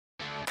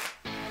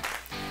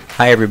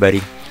Hi everybody!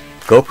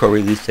 GoPro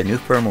released a new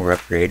firmware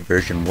upgrade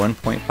version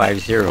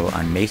 1.50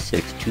 on May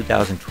 6,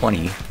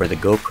 2020 for the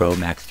GoPro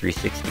Max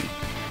 360.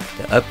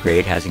 The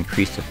upgrade has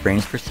increased the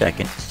frames per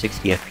second to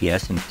 60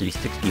 FPS in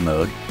 360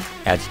 mode,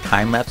 adds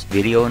time-lapse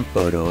video and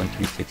photo in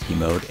 360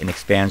 mode, and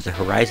expands the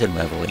horizon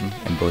leveling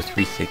in both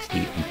 360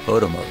 and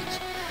photo modes.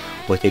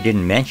 What they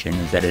didn't mention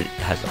is that it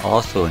has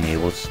also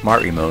enabled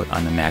Smart Remote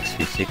on the Max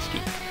 360.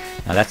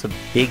 Now that's a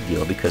big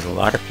deal because a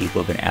lot of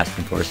people have been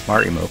asking for a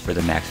Smart Remote for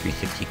the Max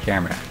 360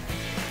 camera.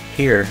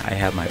 Here I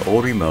have my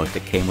old remote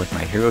that came with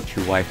my Hero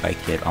 2 Wi-Fi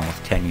kit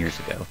almost 10 years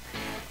ago.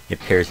 It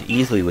pairs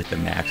easily with the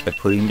Max by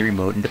putting the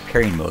remote into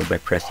pairing mode by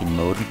pressing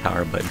mode and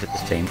power buttons at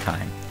the same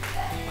time.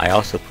 I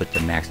also put the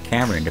Max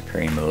camera into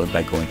pairing mode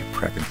by going to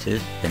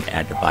Preferences, then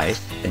Add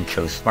Device, then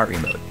chose Smart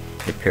Remote.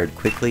 It paired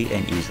quickly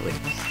and easily.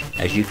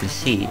 As you can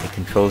see, it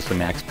controls the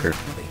Max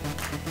perfectly.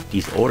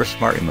 These older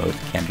Smart Remotes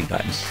can be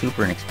gotten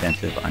super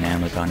inexpensive on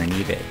Amazon and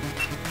eBay.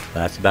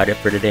 Well, that's about it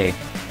for today.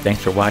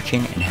 Thanks for watching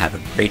and have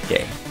a great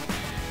day.